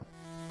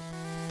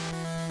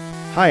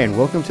Hi, and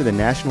welcome to the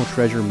National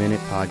Treasure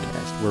Minute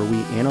podcast, where we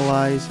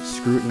analyze,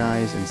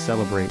 scrutinize, and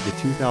celebrate the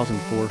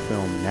 2004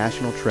 film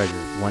National Treasure,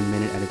 1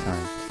 minute at a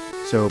time.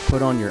 So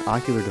put on your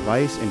ocular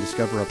device and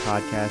discover a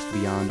podcast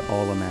beyond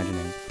all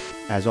imagining.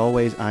 As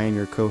always, I am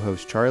your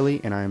co-host Charlie,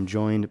 and I am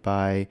joined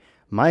by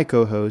my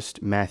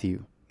co-host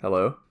Matthew.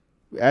 Hello.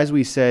 As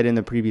we said in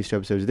the previous two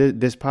episodes,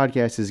 this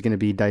podcast is going to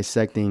be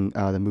dissecting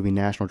the movie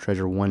National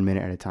Treasure 1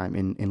 minute at a time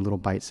in little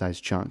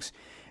bite-sized chunks.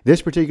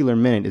 This particular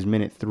minute is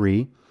minute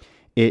 3.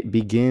 It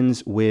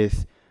begins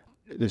with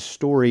the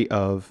story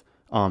of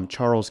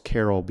Charles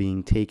Caroll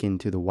being taken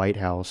to the White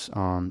House.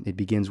 It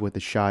begins with a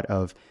shot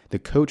of the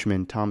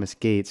coachman, Thomas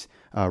Gates,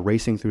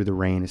 racing through the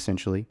rain,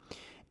 essentially.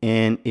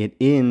 And it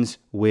ends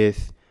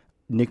with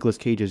Nicolas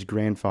Cage's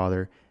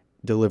grandfather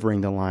delivering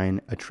the line,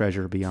 "A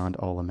treasure beyond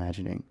all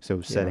imagining."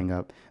 So setting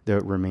up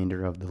the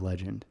remainder of the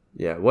legend.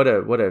 Yeah, what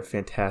a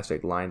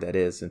fantastic line that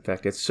is. In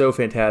fact, it's so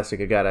fantastic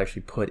it got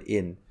actually put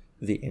in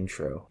the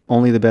intro.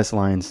 Only the best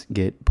lines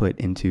get put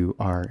into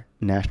our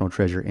National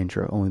Treasure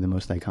intro. Only the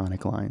most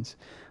iconic lines,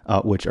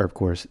 which are, of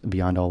course,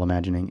 Beyond All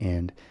Imagining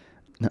and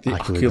the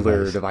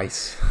Ocular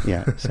Device.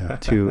 Yeah, so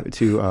two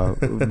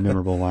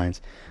memorable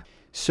lines.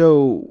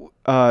 So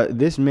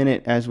this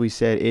minute, as we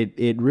said,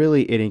 it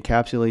really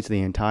encapsulates the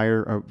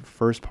entire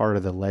first part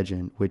of the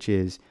legend, which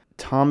is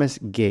Thomas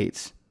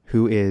Gates,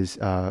 who is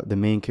the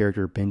main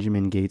character,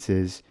 Benjamin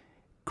Gates's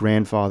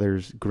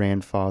grandfather's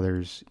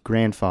grandfather's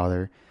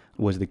grandfather,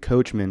 was the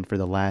coachman for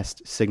the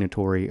last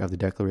signatory of the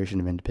Declaration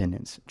of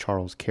Independence,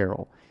 Charles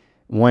Caroll.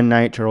 One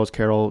night, Charles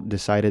Caroll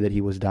decided that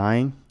he was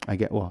dying.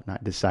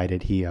 Not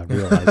decided, he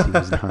realized he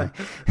was dying.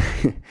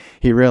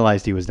 He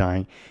realized he was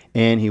dying,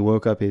 and he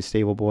woke up his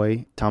stable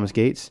boy, Thomas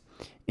Gates,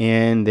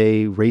 and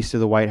they raced to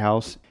the White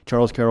House.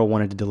 Charles Caroll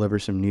wanted to deliver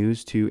some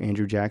news to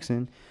Andrew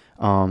Jackson,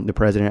 the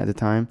president at the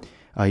time.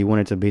 He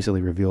wanted to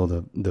basically reveal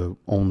the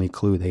only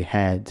clue they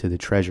had to the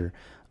treasure.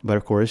 But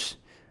of course,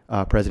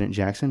 President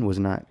Jackson was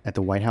not at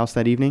the White House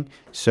that evening,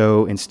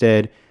 so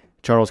instead,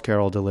 Charles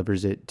Caroll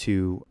delivers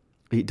the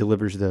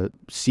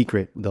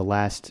secret, the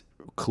last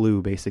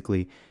clue,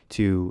 basically,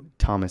 to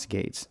Thomas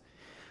Gates.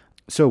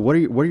 So, what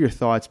are your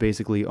thoughts,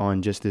 basically,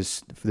 on just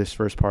this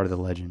first part of the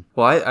legend?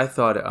 Well, I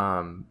thought,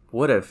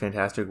 what a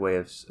fantastic way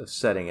of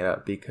setting it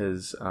up,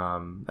 because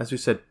as we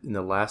said in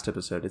the last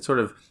episode, it sort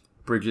of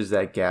bridges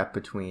that gap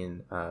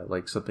between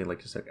like something like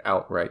just like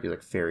outright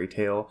like fairy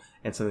tale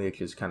and something that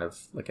is kind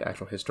of like an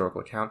actual historical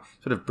account.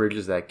 Sort of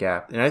bridges that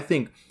gap, and I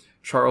think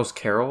Charles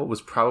Caroll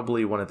was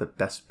probably one of the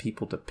best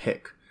people to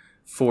pick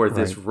for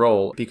this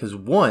role, because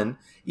one,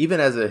 even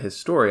as a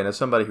historian, as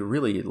somebody who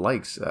really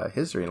likes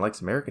history and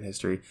likes American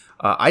history,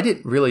 I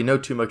didn't really know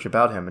too much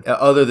about him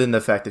other than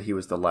the fact that he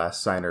was the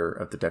last signer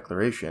of the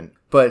Declaration.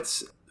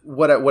 But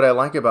what I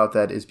like about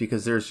that is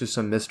because there's just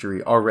some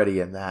mystery already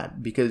in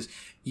that, because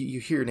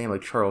you hear a name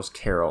like Charles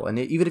Caroll, and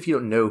even if you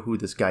don't know who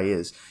this guy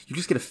is, you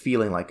just get a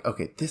feeling like,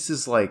 okay, this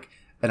is like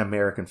an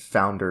American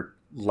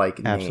founder-like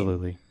name.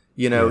 Absolutely.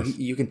 You know, yes.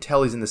 You can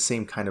tell he's in the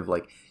same kind of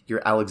like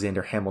your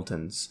Alexander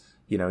Hamiltons,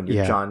 you know, and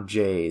your John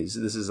Jays.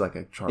 This is like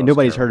a Charles And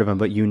nobody's Caroll. heard of him,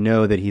 but you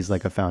know that he's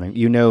like a founding.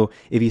 You know,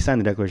 if he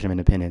signed the Declaration of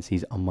Independence,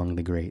 he's among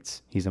the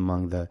greats. He's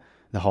among the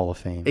Hall of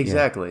Fame.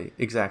 Exactly.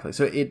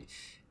 So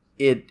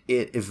it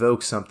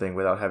evokes something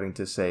without having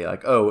to say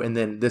like, oh, and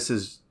then this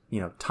is, you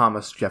know,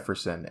 Thomas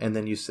Jefferson, and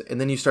then you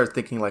start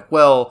thinking like,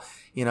 well,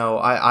 you know,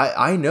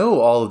 I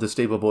know all of the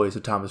stable boys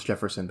of Thomas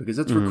Jefferson because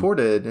it's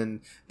recorded in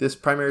this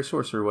primary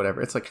source or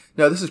whatever. It's like,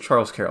 no, this is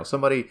Charles Caroll,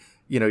 somebody,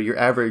 you know, your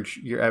average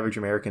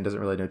American doesn't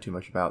really know too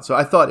much about. So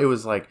I thought it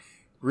was like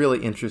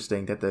really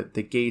interesting that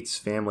the Gates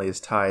family is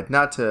tied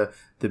not to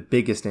the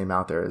biggest name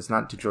out there, it's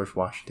not to George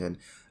Washington.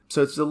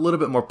 So it's a little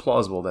bit more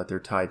plausible that they're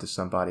tied to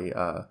somebody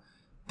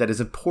that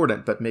is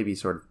important, but maybe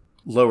sort of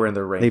lower in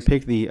their ranks. They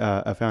picked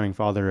a founding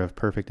father of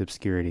perfect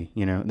obscurity,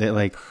 you know, they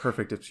like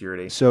perfect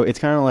obscurity. So it's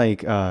kind of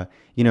like,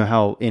 you know,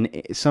 how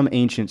in some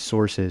ancient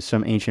sources,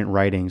 some ancient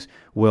writings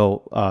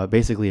will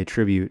basically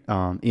attribute,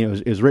 you know,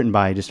 it was written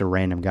by just a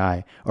random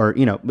guy, or,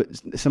 you know,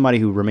 somebody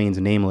who remains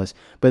nameless,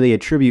 but they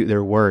attribute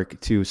their work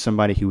to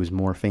somebody who was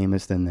more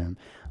famous than them.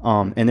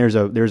 And there's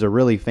a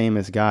really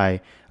famous guy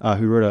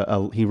who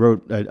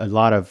wrote a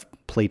lot of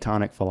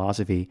Platonic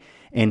philosophy,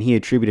 and he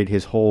attributed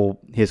his whole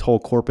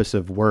corpus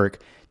of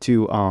work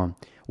to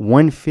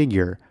one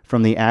figure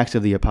from the Acts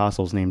of the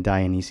Apostles named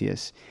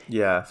Dionysius.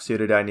 Yeah,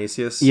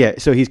 Pseudo-Dionysius. Yeah,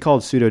 so he's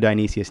called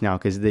Pseudo-Dionysius now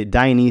because the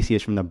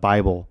Dionysius from the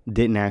Bible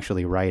didn't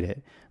actually write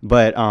it.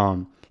 But,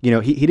 you know,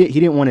 he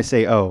didn't want to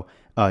say,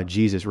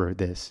 Jesus wrote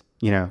this,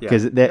 you know,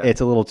 because it's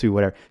a little too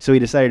whatever. So he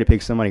decided to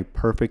pick somebody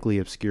perfectly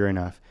obscure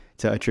enough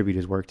to attribute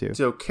his work to.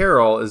 So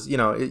Caroll is, you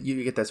know,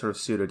 you get that sort of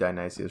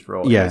Pseudo-Dionysius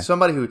role. Yeah. And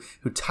somebody who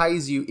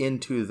ties you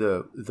into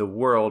the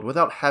world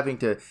without having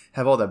to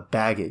have all the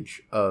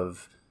baggage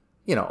of,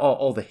 you know,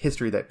 all the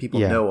history that people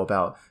know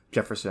about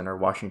Jefferson or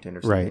Washington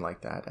or something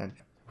like that. And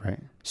right.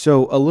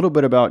 So a little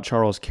bit about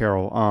Charles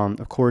Caroll.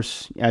 Of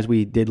course, as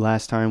we did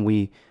last time,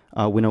 we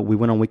went on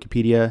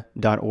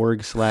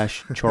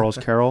wikipedia.org/Charles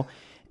Caroll.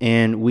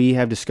 And we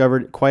have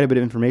discovered quite a bit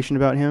of information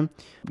about him.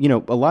 You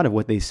know, a lot of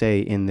what they say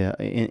in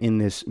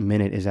this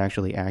minute is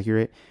actually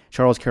accurate.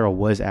 Charles Caroll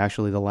was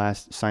actually the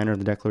last signer of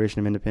the Declaration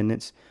of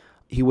Independence.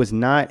 He was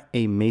not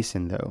a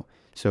Mason, though.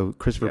 So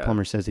Christopher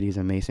Plummer says that he's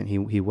a Mason.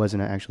 He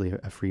wasn't actually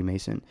a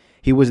Freemason.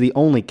 He was the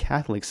only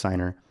Catholic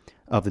signer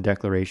of the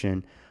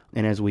Declaration.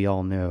 And as we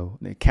all know,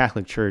 the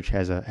Catholic Church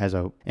has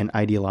an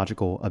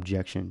ideological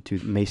objection to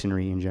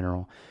Masonry in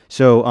general.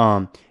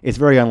 So it's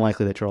very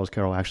unlikely that Charles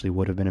Caroll actually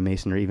would have been a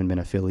Mason or even been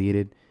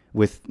affiliated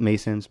with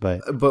Masons. But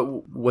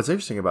what's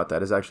interesting about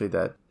that is actually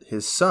that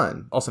his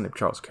son, also named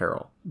Charles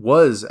Caroll,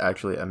 was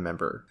actually a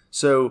member.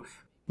 So,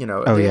 you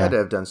know, they had to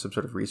have done some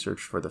sort of research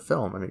for the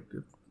film. I mean,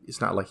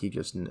 it's not like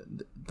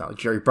not like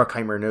Jerry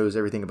Bruckheimer knows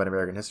everything about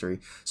American history.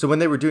 So when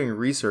they were doing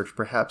research,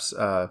 perhaps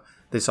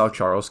they saw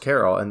Charles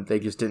Caroll and they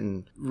just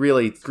didn't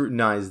really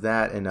scrutinize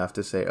that enough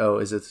to say, oh,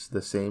 is it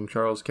the same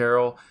Charles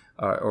Caroll?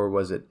 Or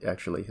was it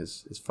actually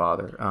his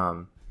father?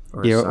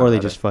 Or they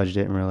just fudged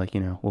it and were like,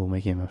 you know, we'll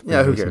make him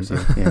a who cares?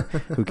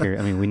 Who cares?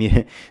 I mean, we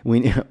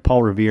need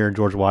Paul Revere,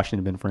 George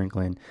Washington, Ben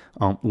Franklin.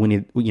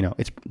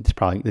 It's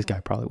probably, this guy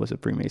probably was a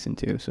Freemason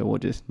too. So we'll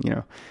just, you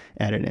know,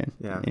 add it in.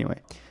 Yeah. Anyway.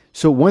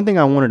 So one thing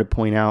I wanted to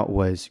point out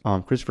was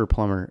Christopher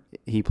Plummer.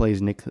 He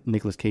plays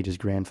Nicolas Cage's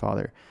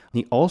grandfather.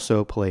 He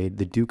also played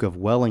the Duke of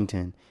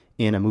Wellington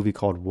in a movie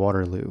called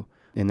Waterloo,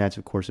 and that's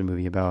of course a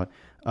movie about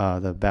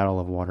the Battle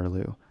of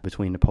Waterloo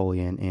between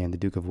Napoleon and the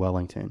Duke of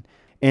Wellington.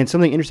 And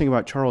something interesting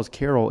about Charles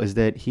Caroll is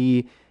that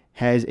he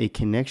has a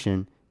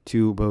connection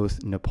to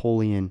both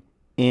Napoleon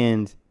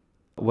and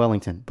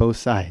Wellington, both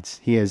sides.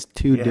 He has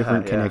two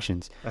different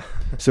connections.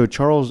 So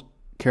Charles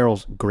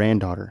Caroll's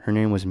granddaughter, her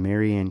name was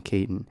Mary Ann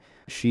Caton.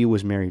 She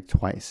was married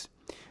twice.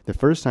 The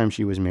first time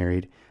she was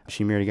married,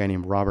 she married a guy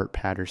named Robert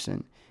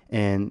Patterson.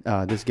 And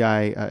this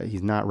guy,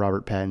 he's not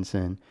Robert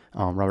Pattinson.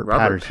 Robert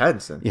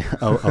Pattinson? Yeah,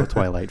 of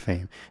Twilight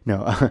fame.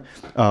 No,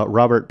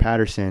 Robert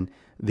Patterson,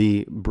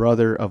 the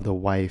brother of the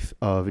wife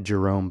of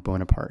Jerome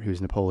Bonaparte, who's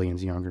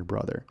Napoleon's younger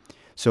brother.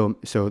 So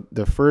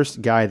the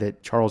first guy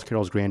that Charles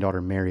Caroll's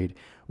granddaughter married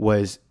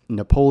was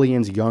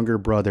Napoleon's younger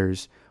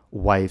brother's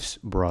wife's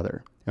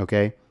brother.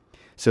 Okay?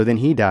 So then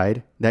he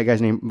died. That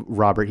guy's name,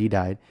 Robert, he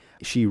died.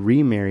 She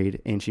remarried,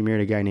 and she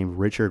married a guy named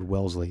Richard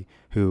Wellesley,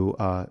 who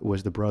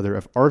was the brother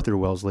of Arthur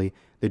Wellesley,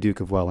 the Duke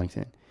of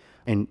Wellington.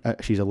 And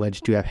she's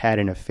alleged to have had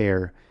an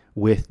affair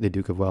with the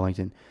Duke of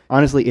Wellington.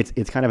 Honestly,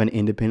 it's kind of an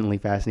independently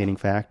fascinating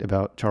fact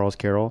about Charles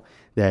Caroll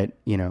that,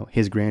 you know,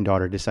 his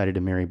granddaughter decided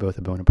to marry both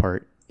a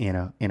Bonaparte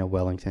and a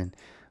Wellington,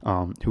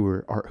 who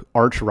were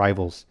arch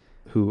rivals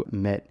who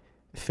met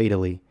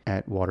fatally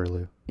at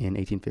Waterloo in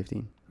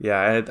 1815.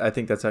 Yeah, I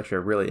think that's actually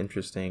a really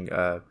interesting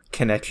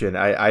connection.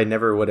 I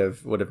never would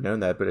have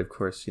known that, but of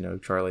course, you know,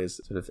 Charlie is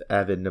sort of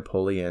avid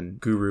Napoleon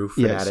guru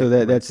fanatic. Yeah, so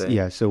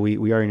that's So we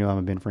already know I'm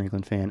a Ben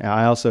Franklin fan.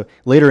 I also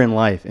later in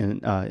life,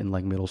 in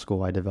like middle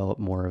school, I developed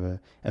more of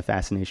a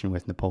fascination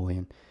with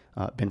Napoleon.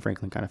 Ben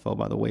Franklin kind of fell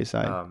by the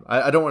wayside.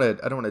 I don't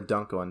want to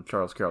dunk on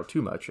Charles Caroll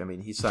too much. I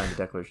mean, he signed the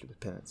Declaration of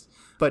Independence,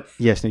 but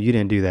yes, no, you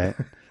didn't do that,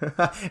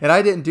 and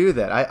I didn't do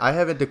that. I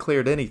haven't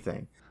declared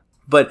anything.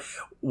 But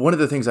one of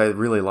the things I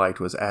really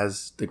liked was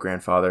as the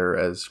grandfather,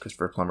 as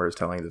Christopher Plummer is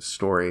telling this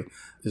story,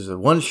 there's a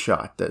one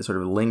shot that sort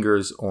of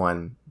lingers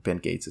on Ben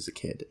Gates as a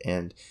kid.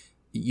 And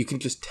you can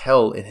just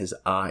tell in his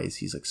eyes,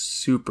 he's like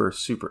super,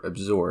 super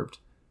absorbed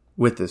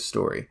with this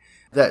story.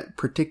 That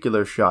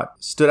particular shot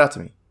stood out to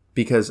me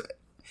because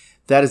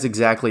that is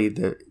exactly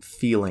the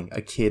feeling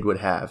a kid would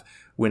have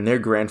when their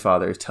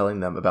grandfather is telling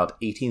them about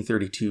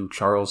 1832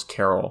 Charles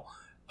Caroll.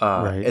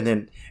 Right.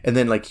 And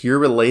then like you're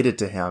related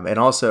to him. And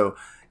also,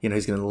 you know,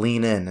 he's going to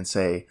lean in and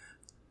say,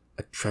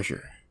 a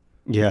treasure.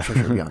 Yeah. A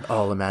treasure beyond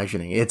all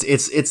imagining.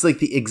 It's like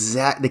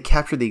they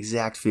capture the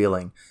exact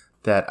feeling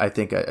that I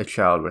think a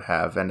child would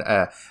have. And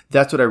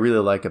that's what I really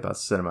like about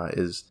cinema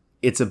is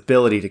its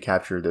ability to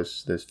capture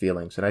those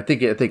feelings. And I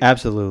think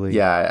absolutely.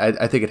 Yeah,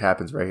 I think it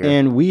happens right here.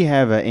 And we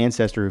have an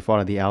ancestor who fought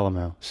at the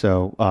Alamo.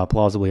 So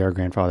plausibly our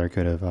grandfather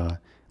could have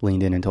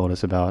leaned in and told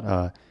us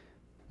about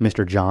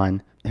Mr.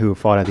 John, who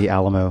fought at the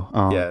Alamo.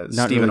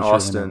 Stephen really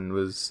Austin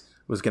was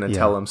going to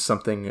tell him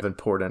something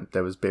important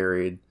that was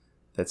buried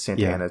that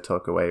Santana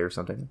took away or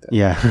something like that.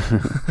 Yeah.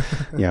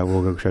 Yeah,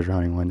 we'll go treasure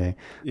hunting one day.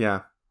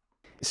 Yeah.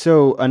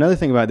 So another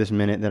thing about this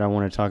minute that I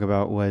want to talk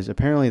about was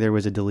apparently there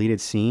was a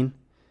deleted scene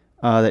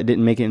that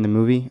didn't make it in the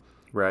movie.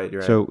 Right.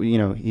 So, you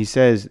know, he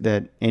says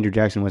that Andrew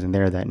Jackson wasn't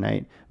there that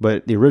night,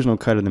 but the original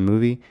cut of the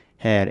movie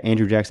had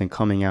Andrew Jackson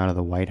coming out of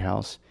the White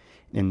House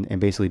and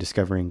basically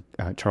discovering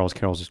Charles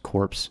Caroll's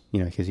corpse, you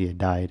know, because he had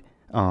died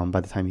by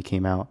the time he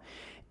came out.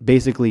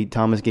 Basically,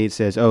 Thomas Gates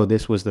says, oh,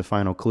 this was the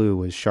final clue,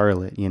 was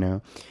Charlotte, you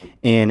know.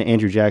 And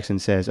Andrew Jackson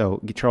says,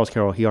 oh, Charles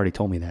Caroll, he already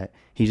told me that.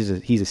 He's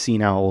a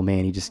senile old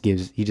man. He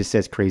just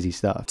says crazy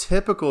stuff.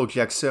 Typical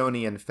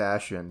Jacksonian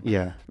fashion.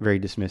 Yeah, very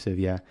dismissive,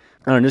 yeah.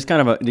 I don't know, just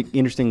kind of an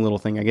interesting little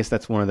thing. I guess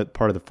that's part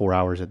of the 4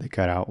 hours that they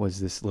cut out was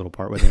this little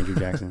part with Andrew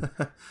Jackson.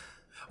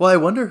 Well, I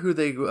wonder who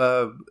they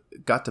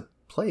got to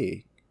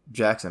play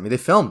Jackson. I mean, they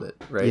filmed it,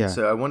 right? Yeah.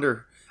 So I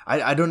wonder,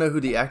 I don't know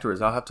who the actor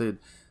is. I'll have to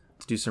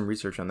to do some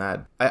research on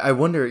that. I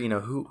wonder,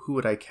 who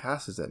would I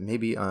cast as that?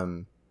 Maybe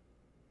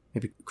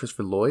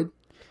Christopher Lloyd.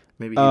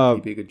 Maybe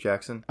he'd be a good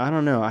Jackson. I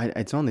don't know.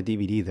 It's on the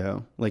DVD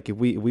though. Like if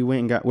we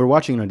went and we're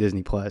watching it on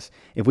Disney Plus.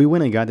 If we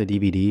went and got the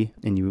DVD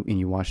and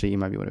you watched it, you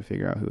might be able to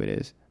figure out who it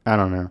is. I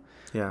don't know.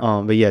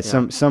 Yeah. But yeah,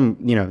 some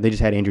they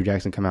just had Andrew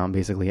Jackson come out and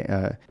basically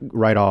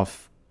write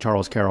off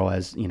Charles Caroll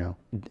as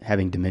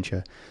having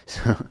dementia.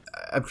 So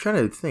I'm trying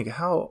to think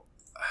how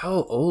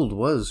old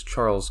was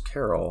Charles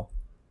Caroll?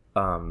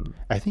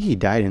 I think he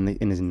died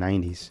in his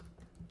 90s,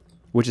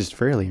 which is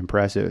fairly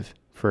impressive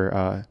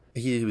for.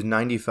 He was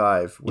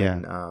 95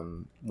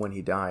 when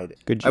he died.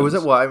 Good genes.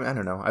 I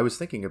don't know. I was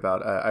thinking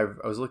about I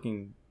was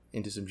looking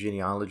into some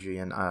genealogy,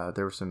 and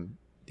there were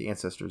the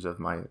ancestors of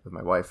my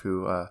wife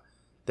who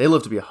they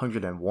lived to be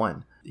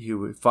 101. He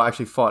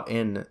actually fought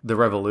in the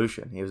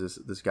Revolution. He was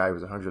this guy who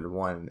was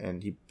 101,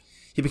 and he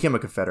became a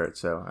Confederate.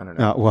 So I don't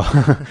know.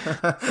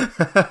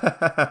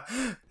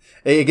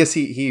 I guess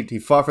he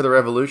fought for the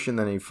Revolution,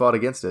 then he fought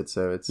against it.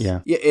 So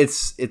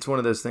it's one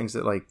of those things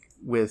that like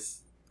with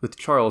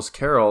Charles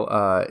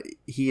Caroll,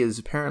 he is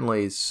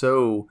apparently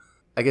so,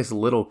 I guess,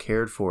 little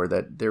cared for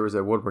that there was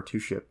a World War II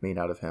ship made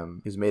out of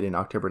him. It was made in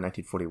October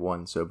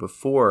 1941, so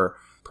before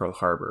Pearl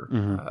Harbor.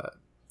 Mm-hmm.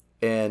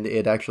 And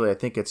it actually, I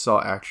think it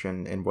saw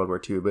action in World War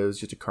II, but it was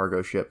just a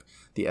cargo ship,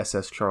 the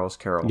As Charles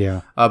Caroll.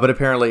 Yeah. But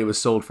apparently it was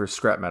sold for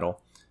scrap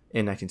metal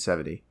in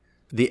 1970.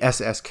 The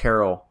As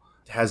Caroll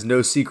has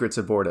no secrets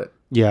aboard it.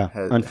 Yeah,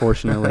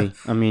 unfortunately.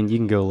 I mean, you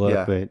can go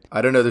look, but...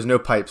 I don't know. There's no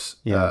pipes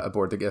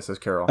aboard the As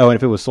Caroll. Oh, and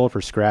if it was sold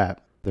for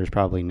scrap, there's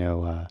probably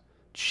no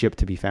ship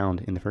to be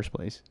found in the first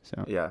place.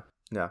 So yeah,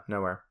 no,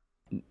 nowhere.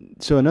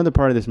 So another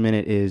part of this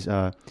minute is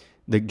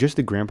just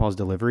the grandpa's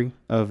delivery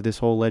of this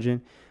whole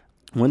legend.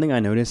 One thing I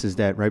noticed is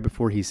that right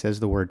before he says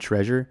the word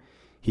treasure,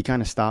 he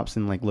kind of stops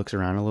and like looks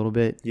around a little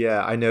bit.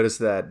 Yeah, I noticed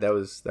that. That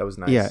was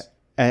nice. Yeah.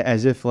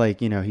 As if like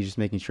he's just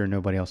making sure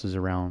nobody else is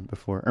around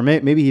before, or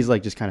maybe he's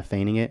like just kind of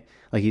feigning it,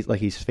 like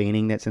he's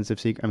feigning that sense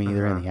of secret. I mean,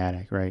 they're in the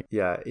attic, right?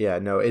 Yeah.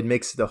 No, it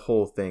makes the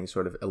whole thing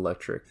sort of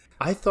electric.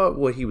 I thought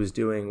what he was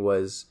doing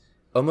was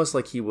almost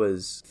like he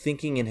was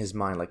thinking in his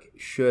mind, like,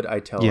 should I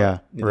tell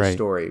the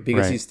story?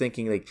 Because he's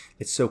thinking like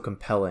it's so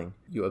compelling,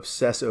 you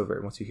obsess over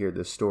it once you hear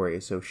this story.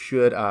 So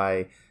should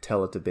I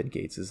tell it to Ben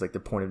Gates? Is like the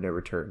point of no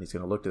return. He's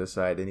going to look to the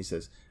side and he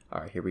says,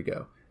 "All right, here we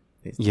go."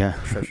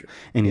 Treasure.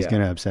 And he's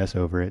going to obsess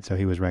over it, so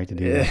he was right to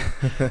do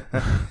that.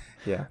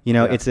 Yeah.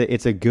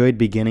 It's a good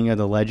beginning of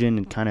the legend,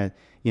 and kind of,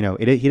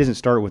 he doesn't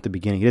start with the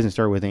beginning. He doesn't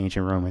start with the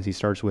ancient Romans. He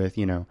starts with,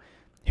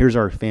 here's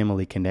our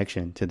family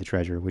connection to the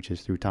treasure, which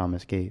is through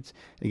Thomas Gates.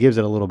 It gives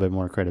it a little bit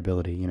more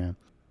credibility,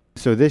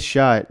 So this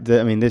shot,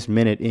 this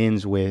minute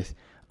ends with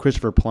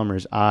Christopher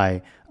Plummer's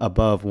eye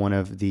above one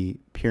of the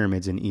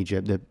pyramids in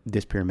Egypt,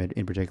 this pyramid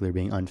in particular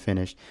being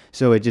unfinished.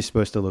 So it's just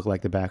supposed to look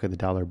like the back of the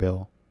dollar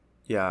bill.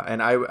 Yeah,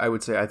 and I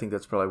would say I think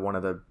that's probably one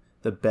of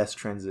the best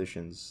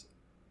transitions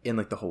in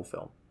like the whole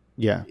film.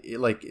 Yeah,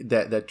 like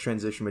that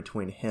transition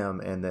between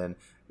him and then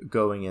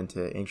going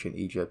into ancient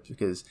Egypt,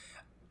 because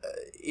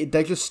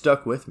that just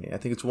stuck with me. I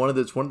think it's one of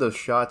those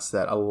shots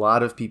that a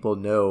lot of people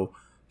know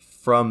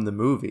from the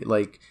movie.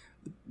 Like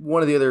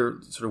one of the other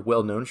sort of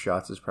well-known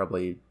shots is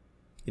probably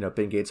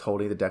Ben Gates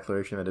holding the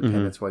Declaration of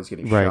Independence while he's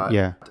getting shot. Right.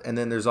 Yeah, and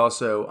then there's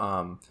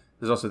also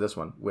this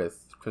one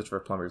with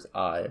Christopher Plummer's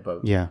eye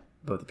above the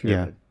pyramid.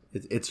 Yeah.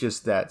 It's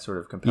just that sort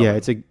of compelling. Yeah,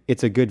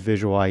 it's a good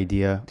visual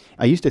idea.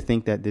 I used to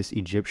think that this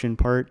Egyptian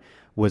part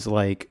was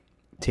like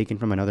taken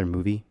from another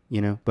movie,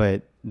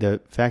 but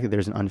the fact that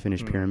there's an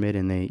unfinished pyramid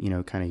and they,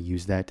 kind of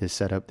use that to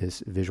set up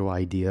this visual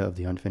idea of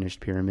the unfinished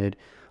pyramid,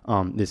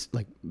 this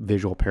like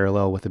visual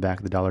parallel with the back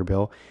of the dollar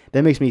bill,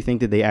 that makes me think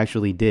that they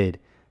actually did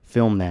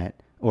film that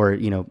or,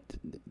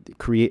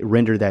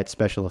 render that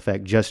special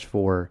effect just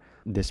for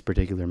this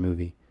particular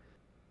movie.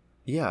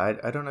 Yeah,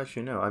 I don't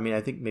actually know. I mean,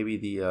 I think maybe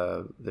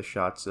the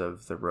shots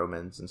of the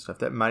Romans and stuff,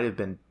 that might have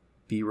been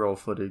B-roll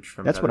footage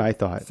from that's what I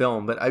thought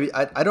film, but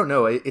I don't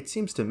know. It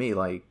seems to me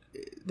like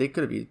they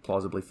could have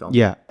plausibly filmed.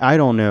 Yeah, I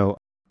don't know.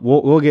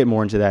 We'll get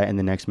more into that in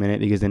the next minute,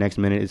 because the next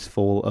minute is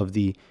full of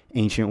the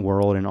ancient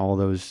world and all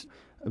those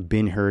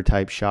Ben-Hur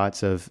type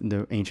shots of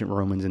the ancient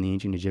Romans and the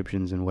ancient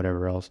Egyptians and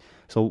whatever else.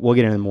 So we'll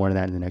get into more of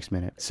that in the next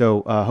minute.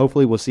 So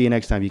hopefully we'll see you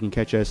next time. You can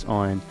catch us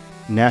on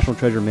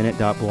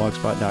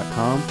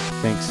nationaltreasureminute.blogspot.com.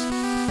 Thanks.